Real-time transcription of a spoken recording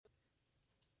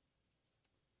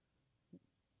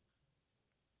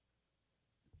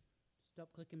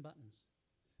Stop clicking buttons.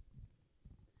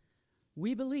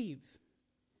 We believe.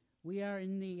 We are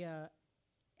in the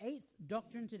eighth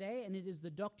doctrine today, and it is the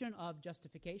doctrine of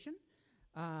justification.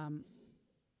 Hello?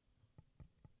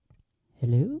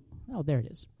 Oh, there it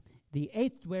is.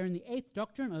 We're in the eighth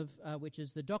doctrine of, which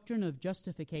is the doctrine of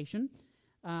justification.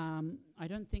 I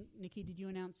don't think, Nikki, did you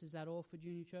announce, is that all for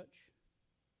Junior Church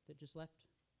that just left?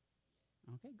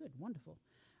 Okay, good, wonderful.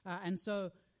 And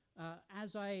so,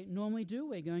 as I normally do,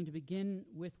 we're going to begin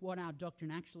with what our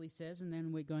doctrine actually says, and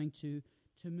then we're going to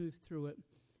move through it.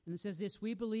 And it says this: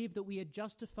 we believe that we are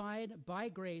justified by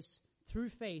grace through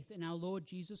faith in our Lord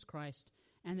Jesus Christ,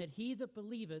 and that he that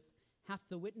believeth hath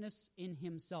the witness in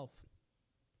himself.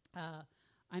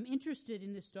 I'm interested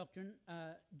in this doctrine.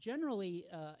 Generally,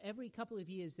 every couple of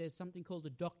years, there's something called the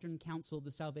Doctrine Council of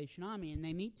the Salvation Army, and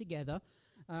they meet together.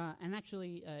 And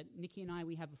actually, Nikki and I,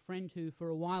 we have a friend who for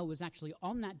a while was actually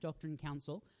on that Doctrine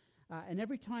Council. And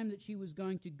every time that she was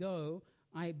going to go,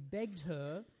 I begged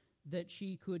her that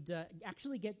she could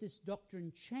actually get this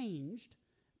doctrine changed,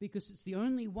 because it's the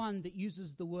only one that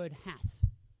uses the word hath.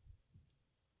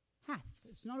 Hath.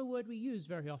 It's not a word we use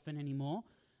very often anymore.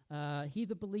 He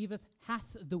that believeth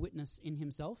hath the witness in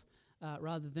himself,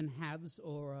 rather than haves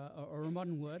or a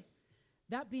modern word.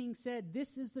 That being said,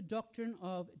 this is the doctrine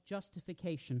of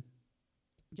justification.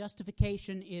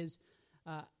 Justification is...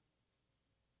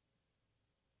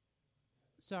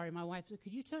 sorry, my wife,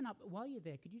 could you turn up, while you're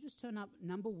there, could you just turn up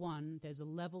number 1? There's a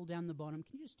level down the bottom.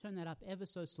 Can you just turn that up ever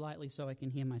so slightly so I can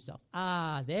hear myself?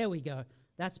 There we go.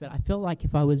 That's better. I felt like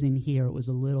if I was in here, it was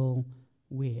a little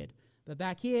weird. But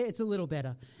back here, it's a little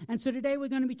better. And so today we're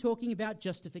going to be talking about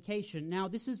justification. Now,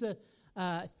 this is a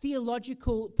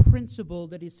theological principle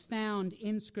that is found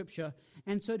in Scripture.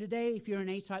 And so today, if you're an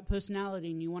A-type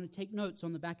personality and you want to take notes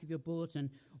on the back of your bulletin,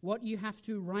 what you have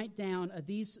to write down are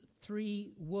these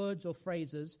 3 words or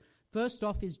phrases. First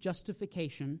off is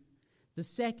justification. The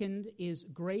second is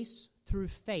grace through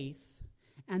faith.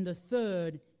 And the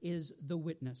third is the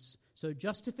witness. So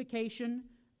justification,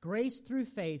 grace through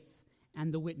faith,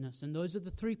 and the witness. And those are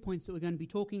the 3 points that we're going to be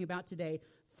talking about today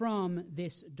from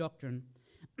this doctrine.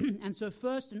 And so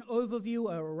first, an overview,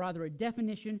 or rather a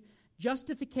definition.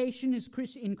 Justification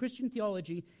in Christian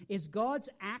theology is God's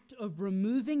act of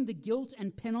removing the guilt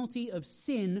and penalty of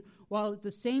sin, while at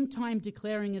the same time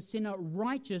declaring a sinner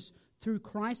righteous through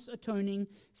Christ's atoning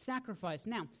sacrifice.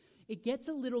 Now, it gets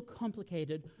a little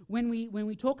complicated. When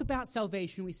we talk about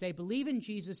salvation, we say, believe in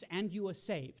Jesus and you are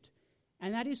saved.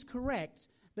 And that is correct.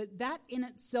 But that in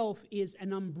itself is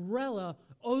an umbrella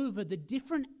over the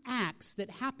different acts that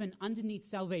happen underneath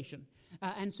salvation.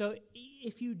 And so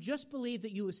if you just believe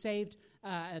that you were saved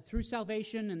through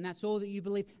salvation and that's all that you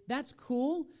believe, that's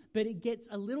cool, but it gets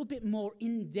a little bit more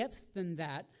in-depth than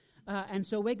that. And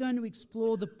so we're going to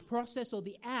explore the process or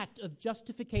the act of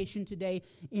justification today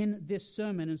in this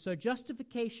sermon. And so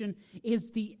justification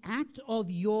is the act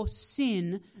of your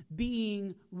sin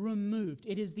being removed.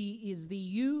 It is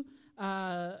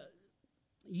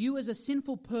you as a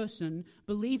sinful person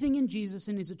believing in Jesus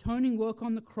and his atoning work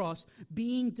on the cross,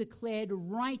 being declared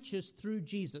righteous through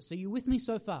Jesus. Are you with me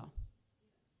so far?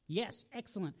 Yes,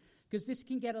 excellent. Because this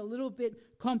can get a little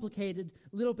bit complicated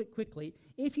a little bit quickly.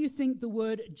 If you think the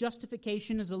word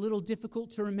justification is a little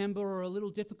difficult to remember or a little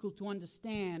difficult to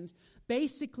understand,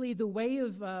 basically the way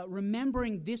of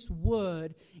remembering this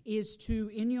word is to,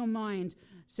 in your mind,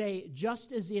 say,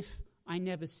 just as if I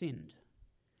never sinned.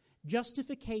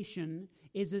 Justification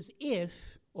is as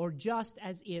if, or just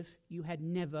as if, you had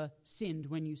never sinned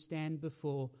when you stand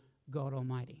before God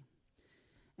Almighty.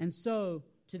 And so,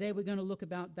 today we're going to look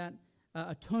about that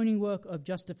atoning work of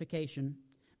justification.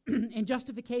 In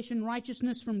justification,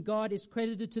 righteousness from God is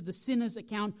credited to the sinner's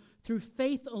account through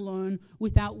faith alone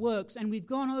without works. And we've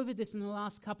gone over this in the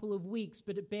last couple of weeks,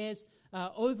 but it bears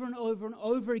over and over and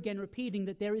over again repeating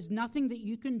that there is nothing that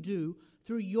you can do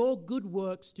through your good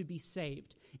works to be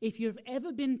saved. If you've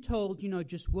ever been told,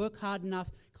 just work hard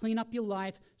enough, clean up your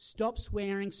life, stop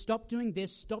swearing, stop doing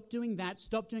this, stop doing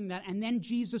that, and then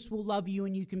Jesus will love you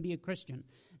and you can be a Christian,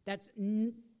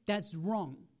 that's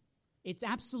wrong. It's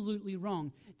absolutely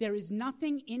wrong. There is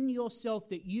nothing in yourself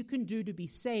that you can do to be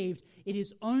saved. It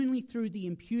is only through the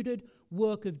imputed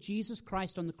work of Jesus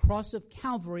Christ on the cross of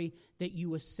Calvary that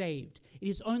you are saved. It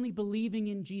is only believing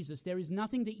in Jesus. There is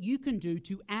nothing that you can do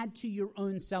to add to your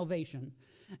own salvation.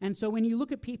 And so when you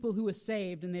look at people who are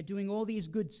saved and they're doing all these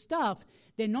good stuff,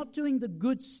 they're not doing the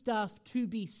good stuff to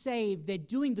be saved. They're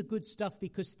doing the good stuff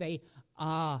because they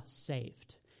are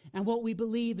saved. And what we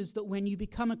believe is that when you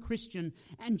become a Christian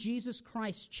and Jesus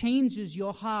Christ changes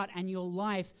your heart and your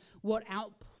life, what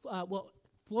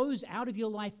flows out of your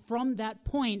life from that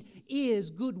point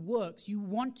is good works. You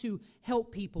want to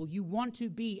help people. You want to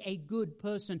be a good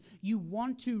person. You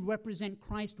want to represent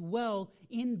Christ well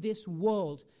in this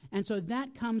world. And so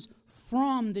that comes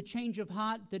from the change of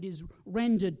heart that is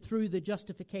rendered through the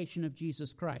justification of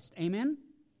Jesus Christ. Amen?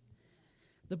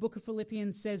 The book of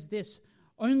Philippians says this,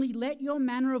 "Only let your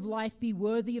manner of life be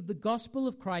worthy of the gospel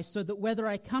of Christ, so that whether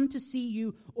I come to see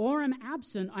you or am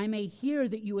absent, I may hear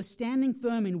that you are standing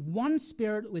firm in one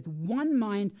spirit with one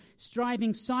mind,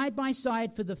 striving side by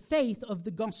side for the faith of the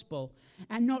gospel,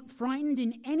 and not frightened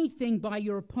in anything by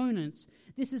your opponents.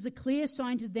 This is a clear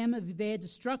sign to them of their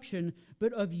destruction,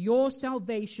 but of your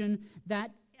salvation,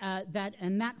 that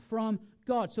from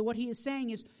God." So what he is saying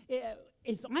is,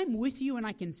 if I'm with you and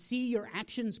I can see your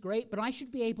actions, great, but I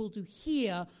should be able to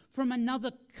hear from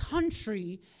another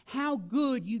country how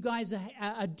good you guys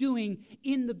are doing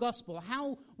in the gospel,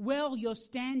 how well you're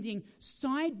standing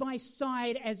side by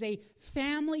side as a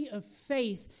family of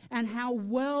faith, and how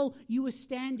well you are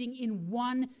standing in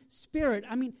one spirit.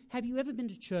 I mean, have you ever been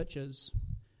to churches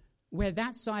where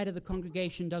that side of the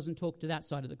congregation doesn't talk to that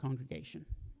side of the congregation?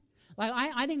 Like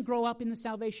I didn't grow up in the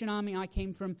Salvation Army. I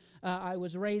came from, I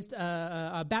was raised,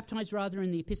 baptized rather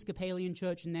in the Episcopalian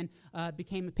church, and then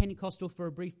became a Pentecostal for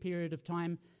a brief period of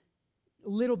time. A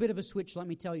little bit of a switch, let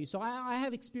me tell you. So I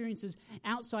have experiences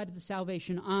outside of the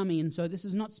Salvation Army, and so this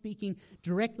is not speaking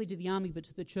directly to the army, but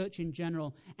to the church in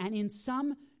general. And in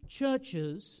some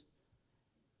churches,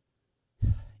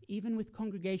 even with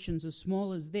congregations as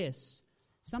small as this,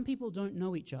 some people don't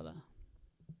know each other.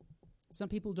 Some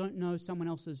people don't know someone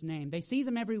else's name. They see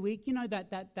them every week, you know,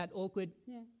 that awkward,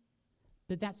 yeah.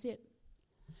 But that's it.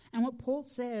 And what Paul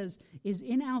says is,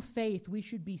 in our faith, we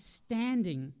should be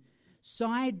standing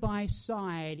side by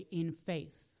side in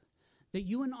faith. That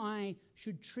you and I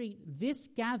should treat this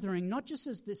gathering not just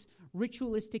as this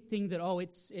ritualistic thing that,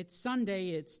 it's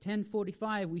Sunday, it's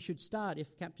 10:45, we should start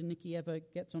if Captain Nicky ever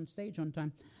gets on stage on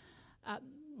time.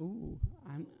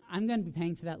 I'm going to be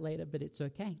paying for that later, but it's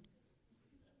okay.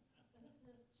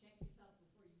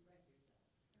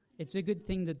 It's a good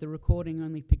thing that the recording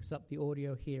only picks up the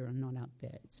audio here and not out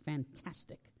there. It's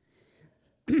fantastic.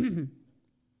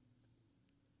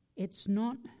 It's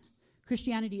not,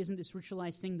 Christianity isn't this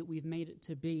ritualized thing that we've made it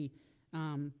to be.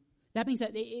 That being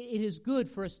said, it is good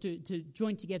for us to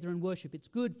join together and worship. It's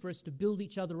good for us to build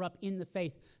each other up in the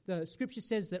faith. The scripture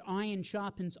says that iron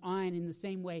sharpens iron. In the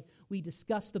same way, we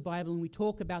discuss the Bible and we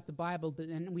talk about the Bible,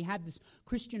 and we have this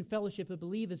Christian fellowship of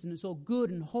believers, and it's all good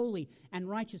and holy and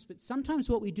righteous. But sometimes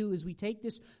what we do is we take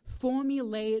this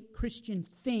formulaic Christian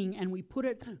thing and we put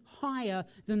it higher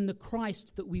than the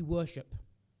Christ that we worship.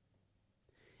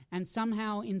 And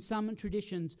somehow, in some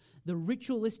traditions, the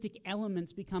ritualistic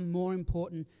elements become more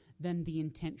important than the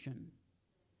intention.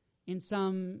 In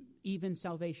some, even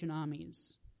Salvation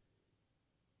Armies,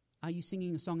 are you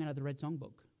singing a song out of the Red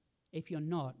Songbook? If you're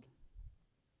not,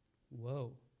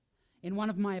 whoa. In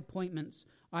one of my appointments,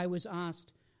 I was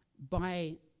asked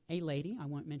by a lady, I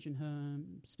won't mention her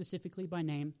specifically by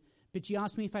name, but she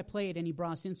asked me if I played any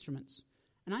brass instruments.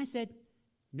 And I said,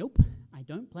 nope, I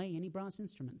don't play any brass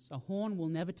instruments. A horn will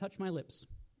never touch my lips.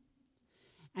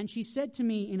 And she said to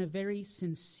me in a very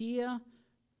sincere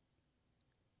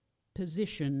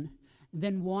position,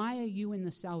 then why are you in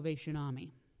the Salvation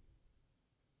Army?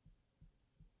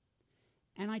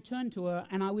 And I turned to her,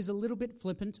 and I was a little bit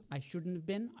flippant. I shouldn't have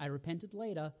been. I repented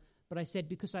later. But I said,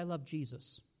 because I love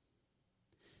Jesus.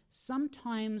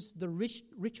 Sometimes the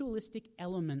ritualistic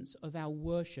elements of our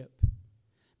worship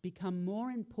become more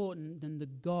important than the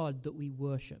God that we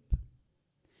worship.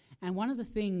 And one of the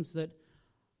things that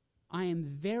I am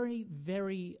very,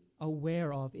 very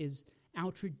aware of is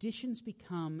our traditions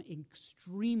become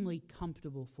extremely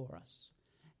comfortable for us.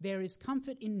 There is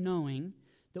comfort in knowing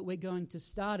that we're going to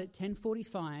start at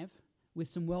 10:45 with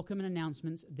some welcome and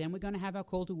announcements, then we're going to have our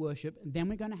call to worship, then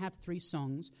we're going to have 3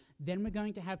 songs, then we're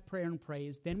going to have prayer and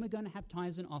praise, then we're going to have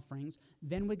tithes and offerings,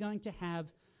 then we're going to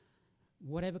have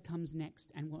whatever comes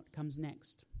next and what comes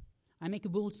next. I make a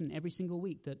bulletin every single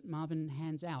week that Marvin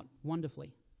hands out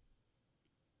wonderfully.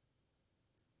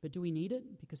 But do we need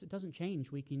it? Because it doesn't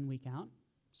change week in, week out.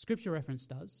 Scripture reference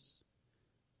does.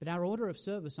 But our order of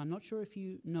service, I'm not sure if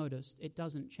you noticed, it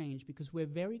doesn't change because we're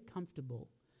very comfortable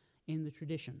in the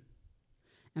tradition.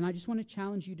 And I just want to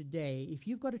challenge you today, if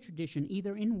you've got a tradition,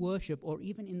 either in worship or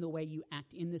even in the way you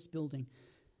act in this building,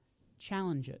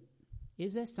 challenge it.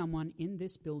 Is there someone in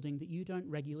this building that you don't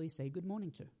regularly say good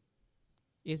morning to?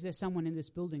 Is there someone in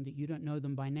this building that you don't know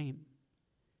them by name?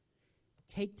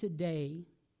 Take today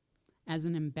as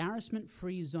an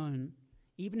embarrassment-free zone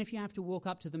Even if you have to walk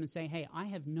up to them and say, hey, I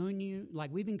have known you,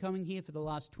 like we've been coming here for the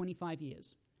last 25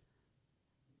 years.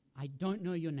 I don't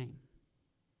know your name.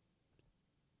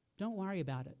 Don't worry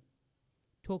about it.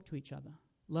 Talk to each other.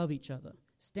 Love each other.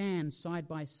 Stand side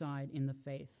by side in the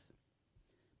faith.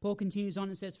 Paul continues on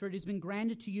and says, for it has been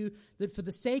granted to you that for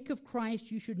the sake of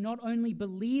Christ you should not only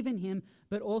believe in him,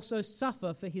 but also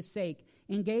suffer for his sake,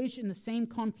 engaged in the same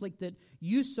conflict that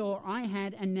you saw I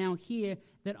had and now hear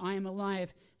that I am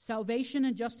alive. Salvation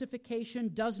and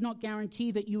justification does not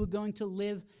guarantee that you are going to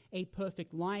live a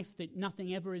perfect life, that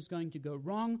nothing ever is going to go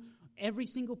wrong. Every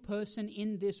single person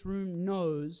in this room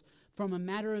knows from a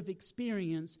matter of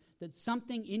experience that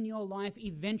something in your life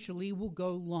eventually will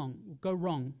go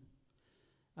wrong.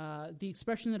 The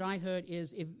expression that I heard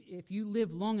is, if you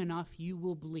live long enough, you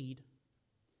will bleed.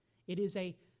 It is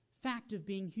a fact of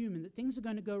being human that things are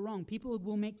going to go wrong. People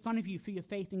will make fun of you for your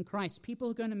faith in Christ.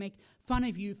 People are going to make fun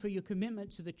of you for your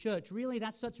commitment to the church. Really,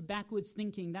 that's such backwards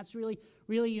thinking. That's really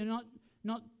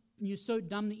you're so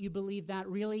dumb that you believe that.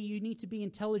 Really, you need to be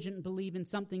intelligent and believe in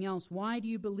something else. Why do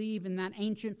you believe in that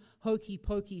ancient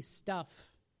hokey-pokey stuff?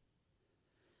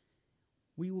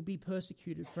 We will be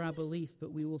persecuted for our belief,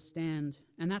 but we will stand.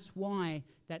 And that's why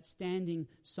that standing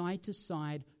side to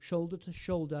side, shoulder to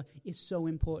shoulder, is so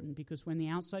important. Because when the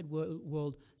outside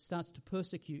world starts to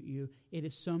persecute you, it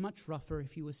is so much rougher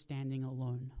if you were standing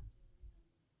alone.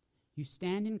 You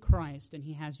stand in Christ and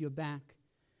he has your back.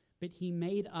 But he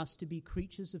made us to be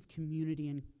creatures of community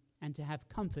and to have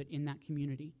comfort in that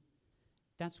community.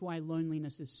 That's why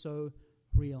loneliness is so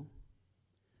real.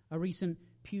 A recent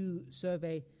Pew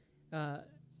survey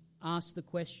asked the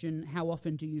question, how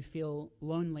often do you feel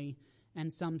lonely?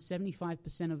 And some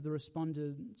 75% of the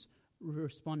respondents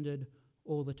responded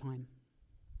all the time.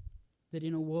 That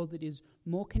in a world that is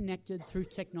more connected through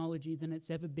technology than it's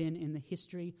ever been in the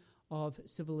history of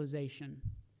civilization,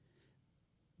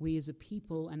 we as a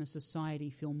people and a society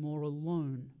feel more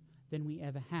alone than we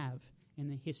ever have in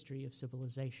the history of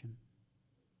civilization.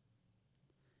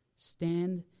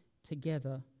 Stand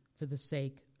together for the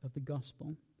sake of the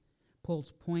gospel.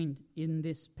 Paul's point in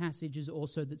this passage is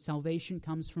also that salvation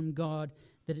comes from God,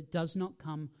 that it does not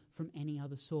come from any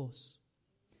other source.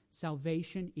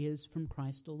 Salvation is from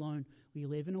Christ alone. We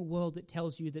live in a world that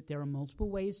tells you that there are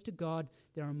multiple ways to God,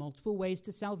 there are multiple ways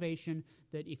to salvation,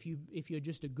 that if you're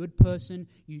just a good person,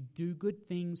 you do good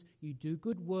things, you do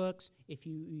good works, if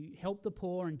you help the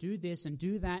poor and do this and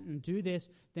do that and do this,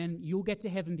 then you'll get to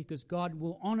heaven because God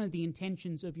will honor the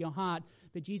intentions of your heart.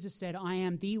 But Jesus said, I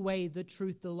am the way, the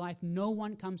truth, the life. No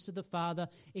one comes to the Father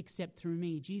except through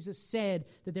me. Jesus said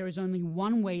that there is only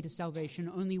one way to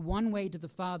salvation, only one way to the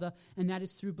Father, and that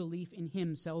is through belief in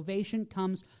him. Salvation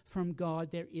comes from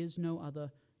God. There is no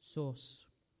other source.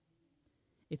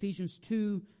 Ephesians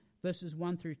 2, verses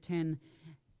 1 through 10.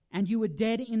 And you were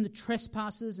dead in the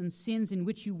trespasses and sins in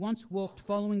which you once walked,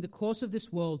 following the course of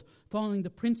this world, following the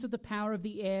prince of the power of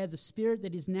the air, the spirit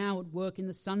that is now at work in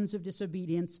the sons of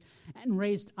disobedience, and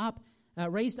raised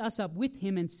us up with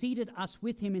him and seated us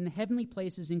with him in the heavenly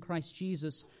places in Christ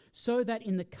Jesus, so that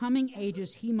in the coming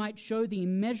ages he might show the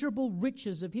immeasurable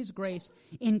riches of his grace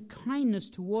in kindness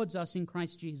towards us in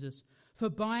Christ Jesus. For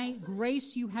by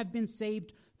grace you have been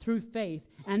saved through faith,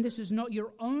 and this is not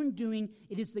your own doing,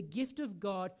 it is the gift of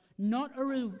God, not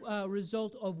a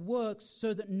result of works,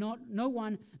 so that no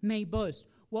one may boast.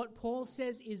 What Paul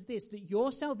says is this, that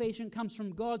your salvation comes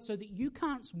from God so that you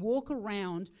can't walk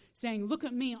around saying, look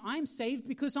at me, I'm saved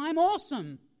because I'm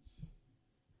awesome.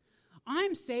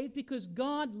 I'm saved because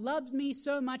God loved me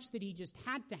so much that he just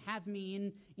had to have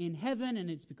me in heaven, and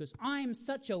it's because I'm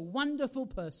such a wonderful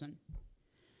person.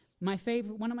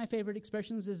 One of my favorite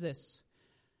expressions is this: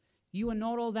 you are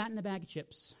not all that in a bag of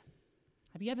chips.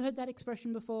 Have you ever heard that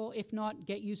expression before? If not,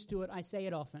 get used to it. I say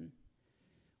it often.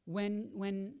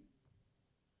 When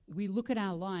we look at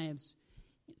our lives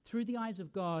through the eyes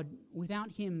of God,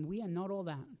 without him, we are not all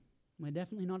that. We're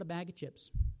definitely not a bag of chips.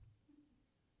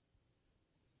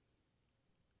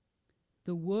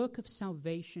 The work of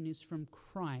salvation is from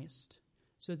Christ,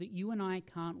 so that you and I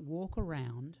can't walk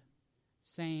around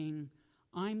saying,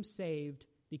 I'm saved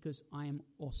because I am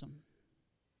awesome.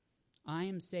 I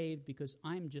am saved because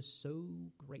I'm just so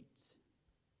great.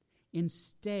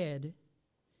 Instead,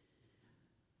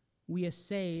 we are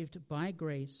saved by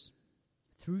grace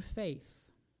through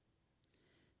faith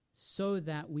so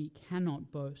that we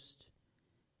cannot boast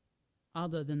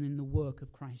other than in the work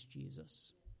of Christ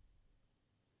Jesus.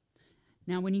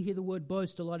 Now, when you hear the word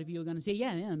boast, a lot of you are going to say,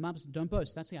 yeah, don't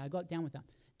boast. That's it. I got down with that.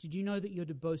 Did you know that you're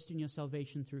to boast in your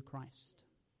salvation through Christ?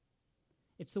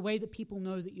 It's the way that people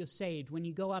know that you're saved. When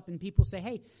you go up and people say,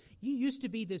 hey, you used to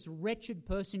be this wretched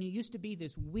person, you used to be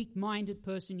this weak-minded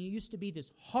person, you used to be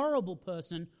this horrible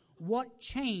person. What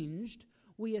changed?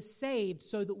 We are saved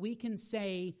so that we can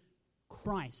say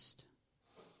Christ.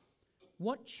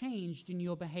 What changed in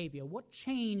your behavior? What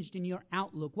changed in your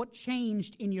outlook? What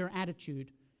changed in your attitude?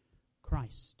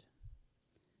 Christ.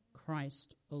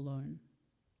 Christ alone.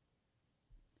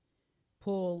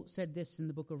 Paul said this in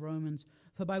the book of Romans,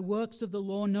 "For by works of the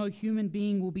law no human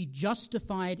being will be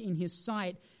justified in his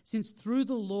sight, since through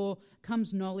the law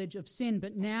comes knowledge of sin.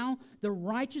 But now the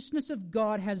righteousness of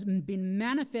God has been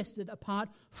manifested apart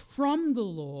from the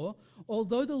law,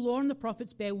 although the law and the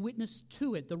prophets bear witness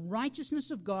to it, the righteousness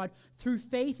of God through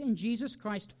faith in Jesus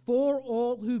Christ for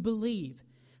all who believe.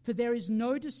 For there is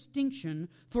no distinction,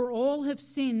 for all have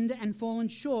sinned and fallen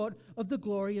short of the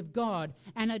glory of God,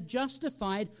 and are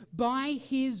justified by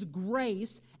his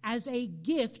grace as a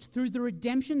gift through the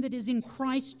redemption that is in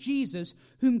Christ Jesus,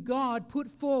 whom God put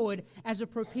forward as a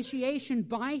propitiation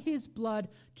by his blood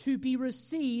to be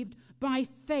received by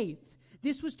faith.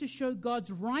 This was to show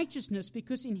God's righteousness,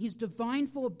 because in his divine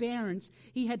forbearance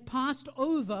he had passed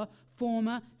over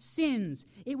former sins.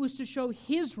 It was to show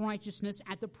his righteousness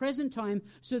at the present time,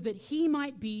 so that he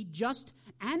might be just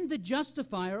and the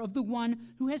justifier of the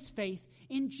one who has faith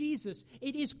in Jesus.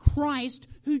 It is Christ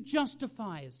who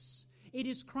justifies. It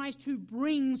is Christ who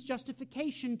brings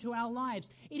justification to our lives.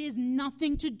 It is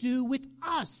nothing to do with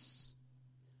us.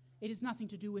 It is nothing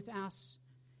to do with us.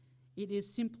 It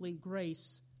is simply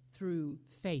grace through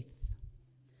faith.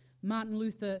 Martin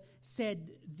Luther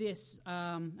said this,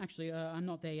 I'm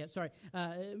not there yet, sorry.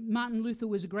 Martin Luther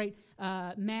was a great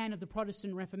man of the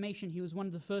Protestant Reformation. He was one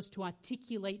of the first to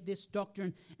articulate this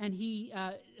doctrine, and he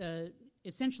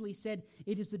essentially said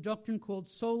it is the doctrine called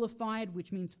sola fide,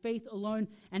 which means faith alone,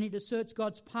 and it asserts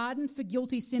God's pardon for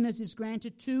guilty sinners is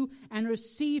granted to and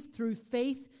received through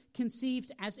faith,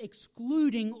 conceived as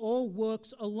excluding all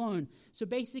works alone. So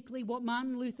basically what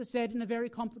Martin Luther said in a very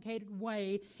complicated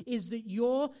way is that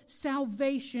your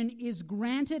salvation is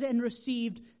granted and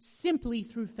received simply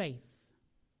through faith.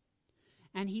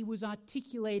 And he was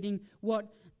articulating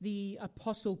what the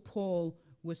Apostle Paul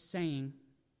was saying.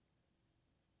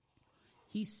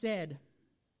 He said,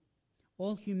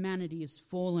 all humanity is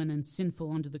fallen and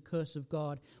sinful under the curse of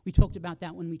God. We talked about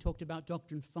that when we talked about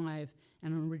Doctrine 5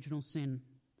 and original sin,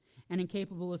 and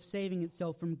incapable of saving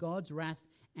itself from God's wrath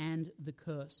and the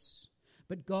curse.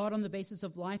 But God, on the basis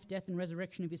of life, death, and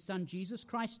resurrection of his Son, Jesus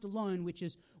Christ alone, which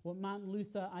is what Martin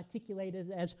Luther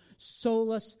articulated as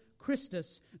solus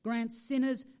Christus, grants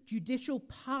sinners judicial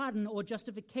pardon or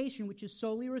justification, which is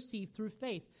solely received through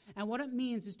faith. And what it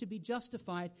means is to be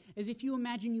justified as if you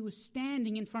imagine you were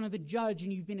standing in front of a judge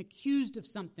and you've been accused of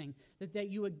something, that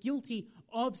you are guilty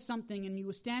of something, and you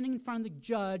were standing in front of the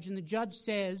judge, and the judge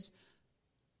says,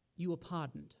 you are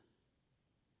pardoned.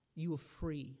 You are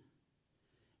free.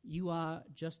 You are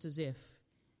just as if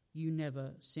you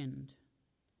never sinned.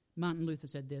 Martin Luther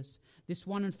said this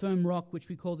one and firm rock, which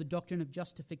we call the doctrine of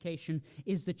justification,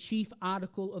 is the chief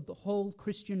article of the whole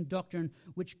Christian doctrine,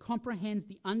 which comprehends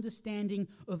the understanding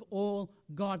of all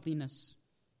godliness.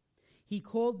 He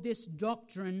called this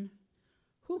doctrine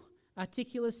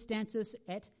articulus stantis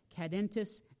et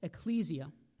cadentis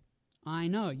ecclesia. I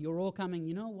know, you're all coming,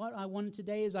 you know what I wanted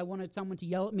today is I wanted someone to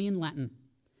yell at me in Latin.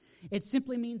 It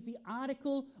simply means the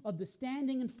article of the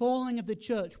standing and falling of the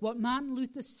church. What Martin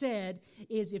Luther said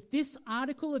is if this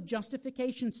article of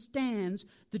justification stands,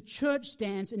 the church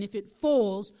stands, and if it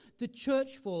falls, the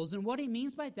church falls. And what he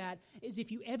means by that is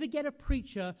if you ever get a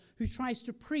preacher who tries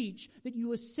to preach that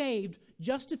you are saved,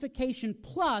 justification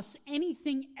plus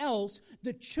anything else,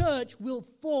 the church will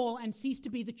fall and cease to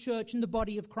be the church and the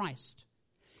body of Christ.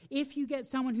 If you get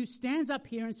someone who stands up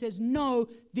here and says, no,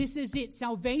 this is it,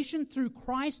 salvation through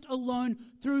Christ alone,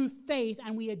 through faith,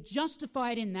 and we are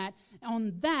justified in that,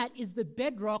 on that is the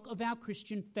bedrock of our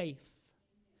Christian faith.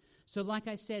 So like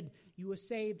I said, you are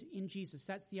saved in Jesus.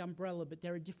 That's the umbrella, but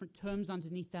there are different terms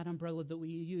underneath that umbrella that we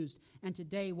used. And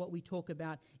today what we talk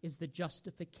about is the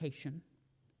justification.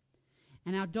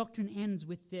 And our doctrine ends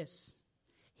with this: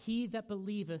 he that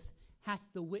believeth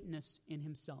hath the witness in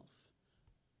himself.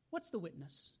 What's the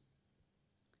witness?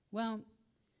 Well,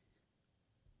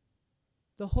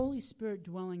 the Holy Spirit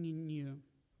dwelling in you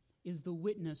is the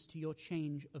witness to your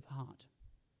change of heart.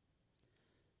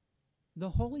 The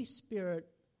Holy Spirit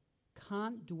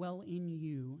can't dwell in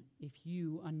you if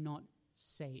you are not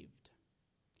saved.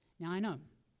 Now, I know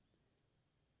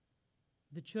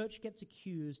the church gets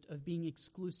accused of being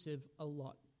exclusive a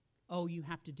lot. Oh, you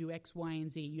have to do X, Y,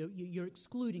 and Z. You're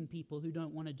excluding people who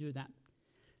don't want to do that.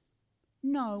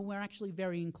 No, we're actually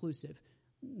very inclusive.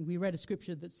 we read a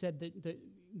scripture that said that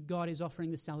God is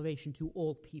offering this salvation to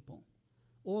all people.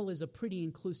 All is a pretty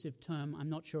inclusive term. I'm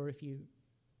not sure if you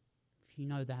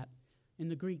know that. In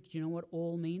the Greek, do you know what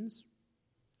all means?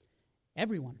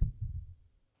 Everyone.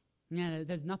 Yeah,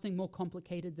 there's nothing more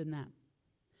complicated than that.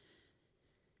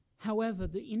 However,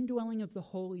 the indwelling of the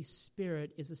Holy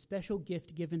Spirit is a special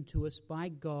gift given to us by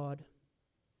God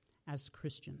as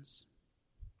Christians.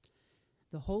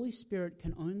 The Holy Spirit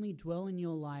can only dwell in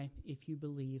your life if you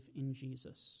believe in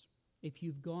Jesus, if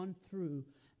you've gone through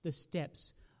the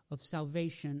steps of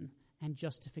salvation and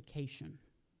justification.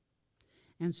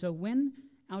 And so when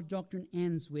our doctrine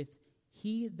ends with,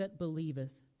 he that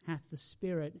believeth hath the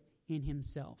Spirit in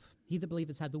himself. He that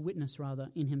believeth hath the witness, rather,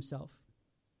 in himself.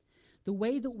 The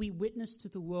way that we witness to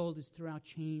the world is through our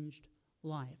changed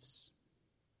lives.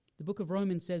 The book of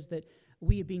Romans says that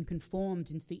we are being conformed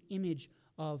into the image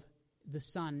of the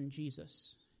Son,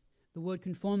 Jesus. The word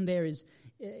conform there is,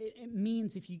 it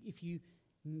means if you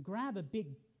grab a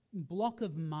big block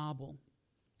of marble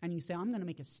and you say, I'm going to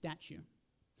make a statue,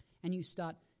 and you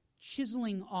start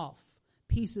chiseling off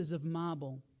pieces of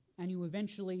marble, and you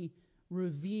eventually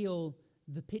reveal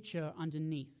the picture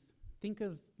underneath. Think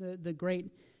of the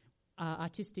great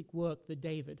artistic work, the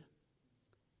David,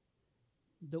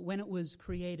 that when it was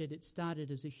created, it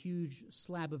started as a huge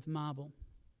slab of marble,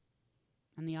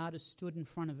 and the artist stood in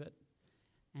front of it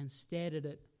and stared at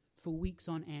it for weeks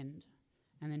on end,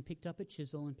 and then picked up a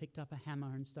chisel and picked up a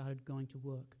hammer and started going to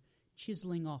work,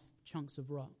 chiseling off chunks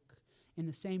of rock. In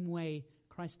the same way,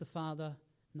 Christ the Father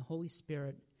and the Holy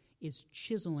Spirit is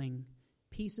chiseling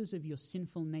pieces of your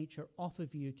sinful nature off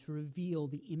of you to reveal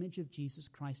the image of Jesus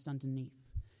Christ underneath,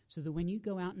 so that when you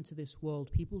go out into this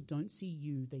world, people don't see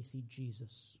you, they see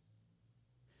Jesus.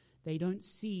 They don't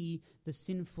see the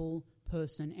sinful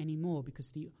person anymore,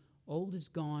 because the old is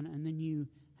gone and the new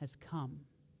has come.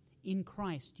 In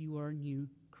Christ, you are a new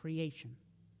creation.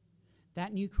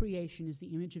 That new creation is the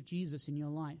image of Jesus in your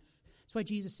life. That's why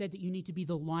Jesus said that you need to be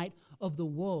the light of the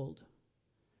world.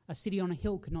 A city on a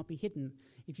hill could not be hidden.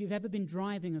 If you've ever been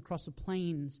driving across a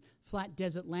plains, flat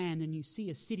desert land, and you see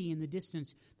a city in the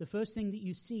distance, the first thing that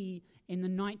you see in the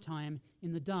nighttime,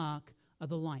 in the dark, are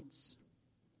the lights.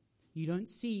 You don't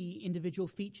see individual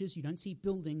features, you don't see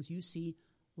buildings, you see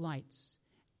lights.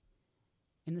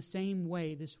 In the same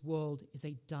way, this world is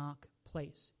a dark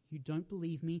place. You don't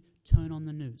believe me? Turn on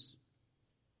the news.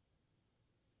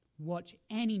 Watch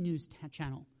any news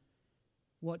channel.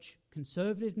 Watch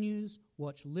conservative news,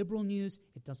 watch liberal news,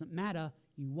 it doesn't matter.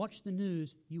 You watch the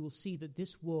news, you will see that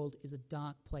this world is a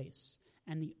dark place.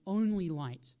 And the only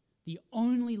light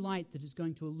that is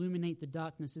going to illuminate the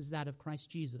darkness is that of Christ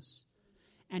Jesus.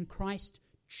 And Christ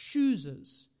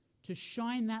chooses to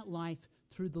shine that life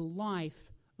through the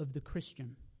life of the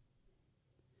Christian.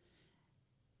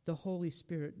 The Holy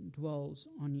Spirit dwells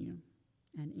on you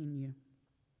and in you.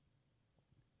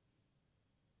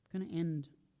 I'm going to end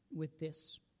with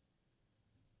this.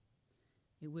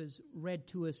 It was read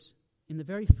to us in the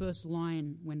very first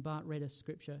line when Bart read a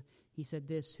scripture. He said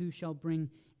this, who shall bring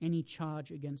any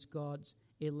charge against God's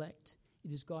elect?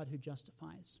 It is God who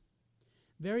justifies.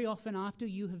 Very often after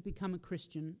you have become a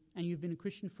Christian, and you've been a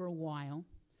Christian for a while,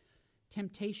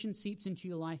 temptation seeps into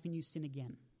your life and you sin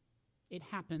again. It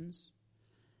happens.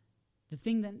 The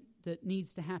thing that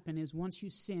needs to happen is once you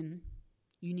sin,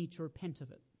 you need to repent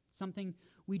of it. Something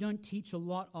we don't teach a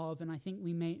lot of, and I think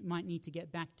we might need to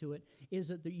get back to it, is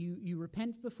that you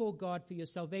repent before God for your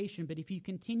salvation, but if you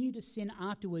continue to sin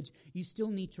afterwards, you still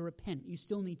need to repent. You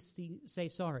still need to say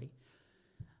sorry.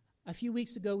 A few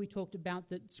weeks ago, we talked about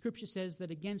that Scripture says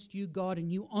that against you, God, and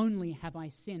you only have I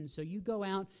sinned. So you go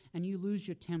out and you lose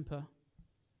your temper.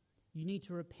 You need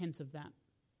to repent of that,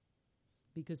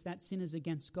 because that sin is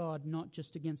against God, not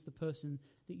just against the person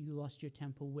that you lost your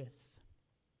temper with.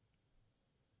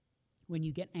 When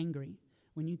you get angry,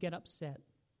 when you get upset,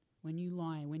 when you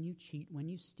lie, when you cheat, when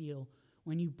you steal,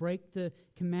 when you break the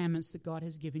commandments that God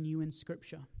has given you in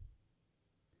Scripture,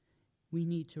 we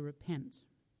need to repent.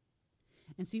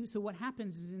 And see, so what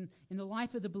happens is in the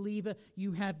life of the believer,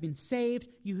 you have been saved,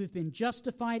 you have been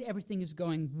justified, everything is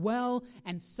going well,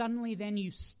 and suddenly then you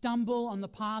stumble on the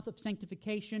path of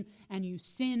sanctification and you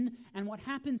sin. And what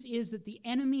happens is that the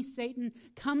enemy, Satan,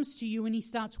 comes to you and he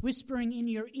starts whispering in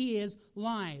your ears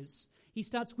lies. He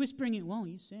starts whispering it, well,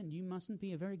 you sinned, you mustn't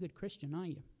be a very good Christian, are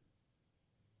you?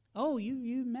 Oh,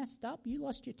 you messed up, you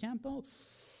lost your temper.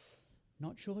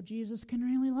 Not sure Jesus can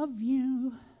really love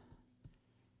you.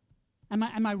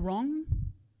 Am I wrong?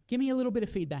 Give me a little bit of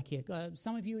feedback here.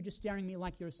 Some of you are just staring at me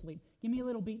like you're asleep. Give me a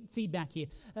little bit feedback here.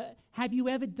 Have you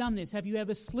ever done this? Have you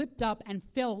ever slipped up and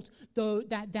felt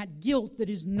that guilt that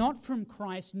is not from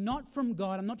Christ, not from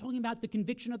God? I'm not talking about the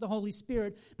conviction of the Holy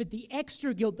Spirit, but the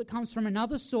extra guilt that comes from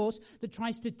another source that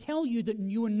tries to tell you that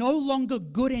you are no longer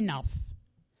good enough.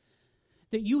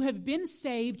 That you have been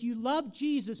saved, you love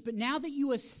Jesus, but now that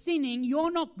you are sinning,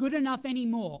 you're not good enough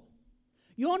anymore.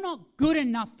 You're not good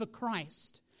enough for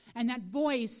Christ. And that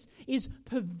voice is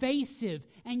pervasive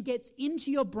and gets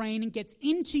into your brain and gets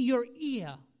into your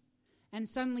ear. And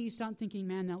suddenly you start thinking,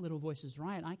 man, that little voice is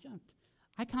right.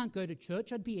 I can't go to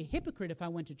church. I'd be a hypocrite if I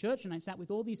went to church and I sat with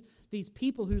all these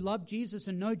people who love Jesus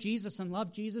and know Jesus and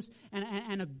love Jesus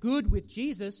and are good with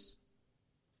Jesus.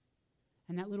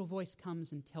 And that little voice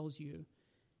comes and tells you,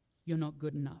 you're not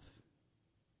good enough.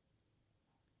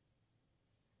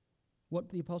 What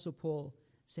the Apostle Paul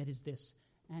said is this,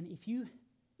 and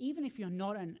even if you're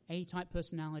not an A-type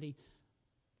personality,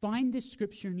 find this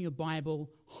scripture in your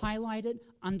Bible, highlight it,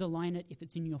 underline it. If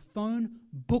it's in your phone,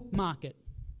 bookmark it.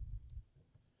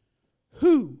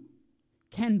 Who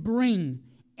can bring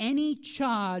any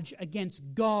charge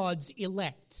against God's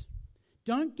elect?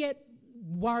 Don't get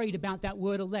worried about that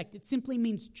word elect. It simply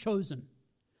means chosen.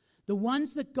 The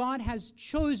ones that God has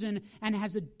chosen and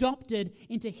has adopted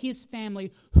into his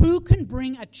family, who can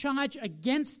bring a charge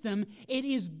against them? It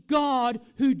is God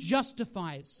who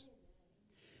justifies.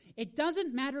 It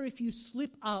doesn't matter if you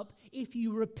slip up, if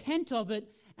you repent of it,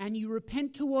 and you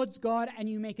repent towards God and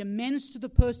you make amends to the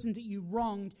person that you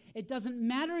wronged. It doesn't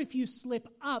matter if you slip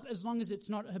up as long as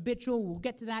it's not habitual. We'll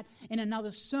get to that in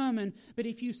another sermon. But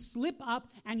if you slip up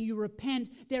and you repent,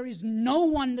 there is no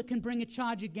one that can bring a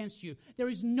charge against you. There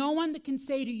is no one that can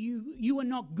say to you, you are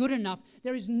not good enough.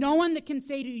 There is no one that can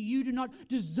say to you, you do not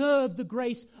deserve the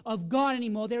grace of God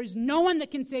anymore. There is no one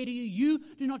that can say to you, you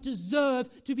do not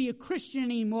deserve to be a Christian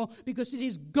anymore, because it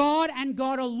is God and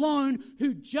God alone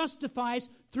who justifies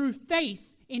through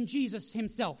faith in Jesus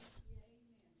himself.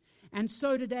 And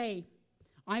so today,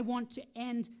 I want to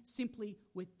end simply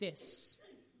with this.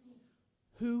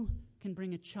 Who can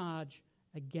bring a charge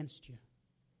against you?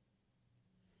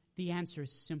 The answer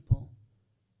is simple.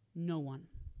 No one.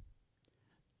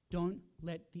 Don't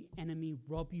let the enemy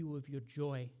rob you of your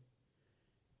joy.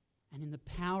 And in the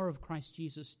power of Christ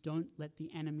Jesus, don't let the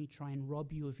enemy try and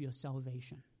rob you of your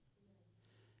salvation.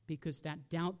 Because that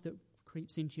doubt that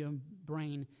creeps into your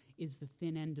brain is the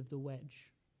thin end of the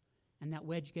wedge. And that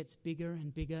wedge gets bigger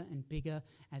and bigger and bigger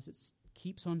as it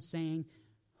keeps on saying,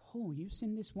 oh, you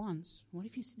sinned this once. What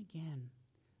if you sin again?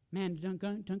 Man, don't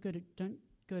go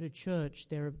to church.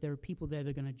 There are people there that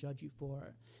are going to judge you for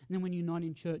it. And then when you're not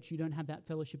in church, you don't have that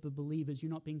fellowship of believers.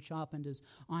 You're not being sharpened as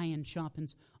iron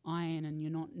sharpens iron, and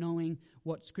you're not knowing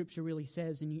what Scripture really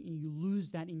says, and you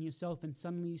lose that in yourself, and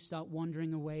suddenly you start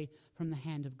wandering away from the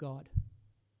hand of God.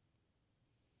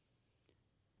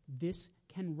 This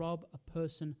can rob a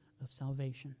person of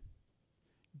salvation.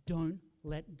 Don't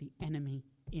let the enemy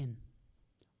in.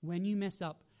 When you mess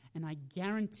up, and I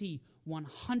guarantee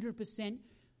 100%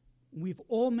 we've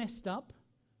all messed up,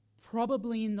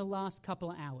 probably in the last couple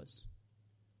of hours.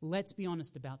 Let's be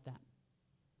honest about that.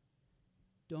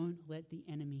 Don't let the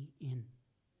enemy in.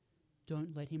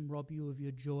 Don't let him rob you of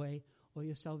your joy or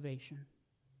your salvation,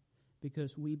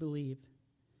 because we believe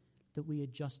that we are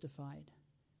justified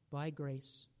by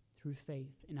grace through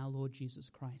faith in our Lord Jesus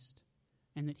Christ,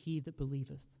 and that he that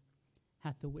believeth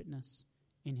hath the witness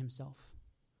in himself.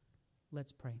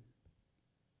 Let's pray.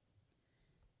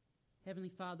 Heavenly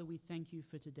Father, we thank you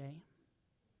for today.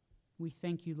 We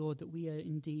thank you, Lord, that we are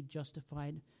indeed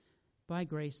justified by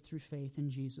grace through faith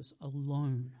in Jesus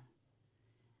alone,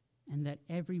 and that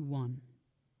everyone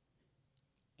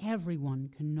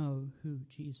can know who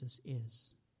Jesus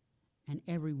is, and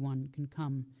everyone can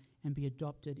come and be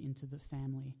adopted into the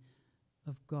family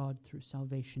of God through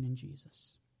salvation in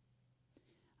Jesus.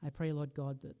 I pray, Lord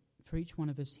God, that for each one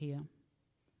of us here,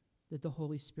 that the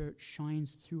Holy Spirit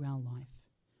shines through our life,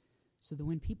 so that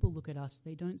when people look at us,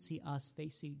 they don't see us, they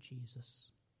see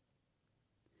Jesus.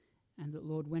 And that,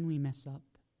 Lord, when we mess up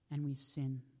and we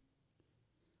sin,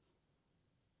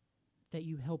 that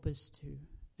you help us to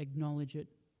acknowledge it,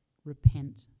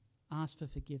 repent, ask for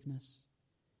forgiveness,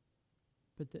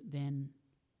 but that then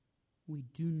we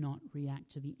do not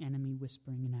react to the enemy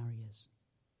whispering in our ears.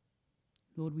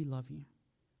 Lord, we love you.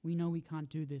 We know we can't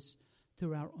do this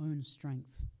through our own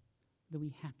strength, that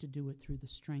we have to do it through the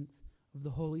strength of the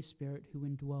Holy Spirit who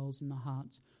indwells in the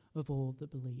hearts of all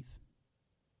that believe.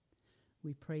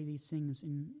 We pray these things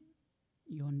in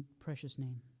your precious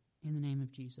name, in the name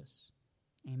of Jesus.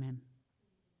 Amen.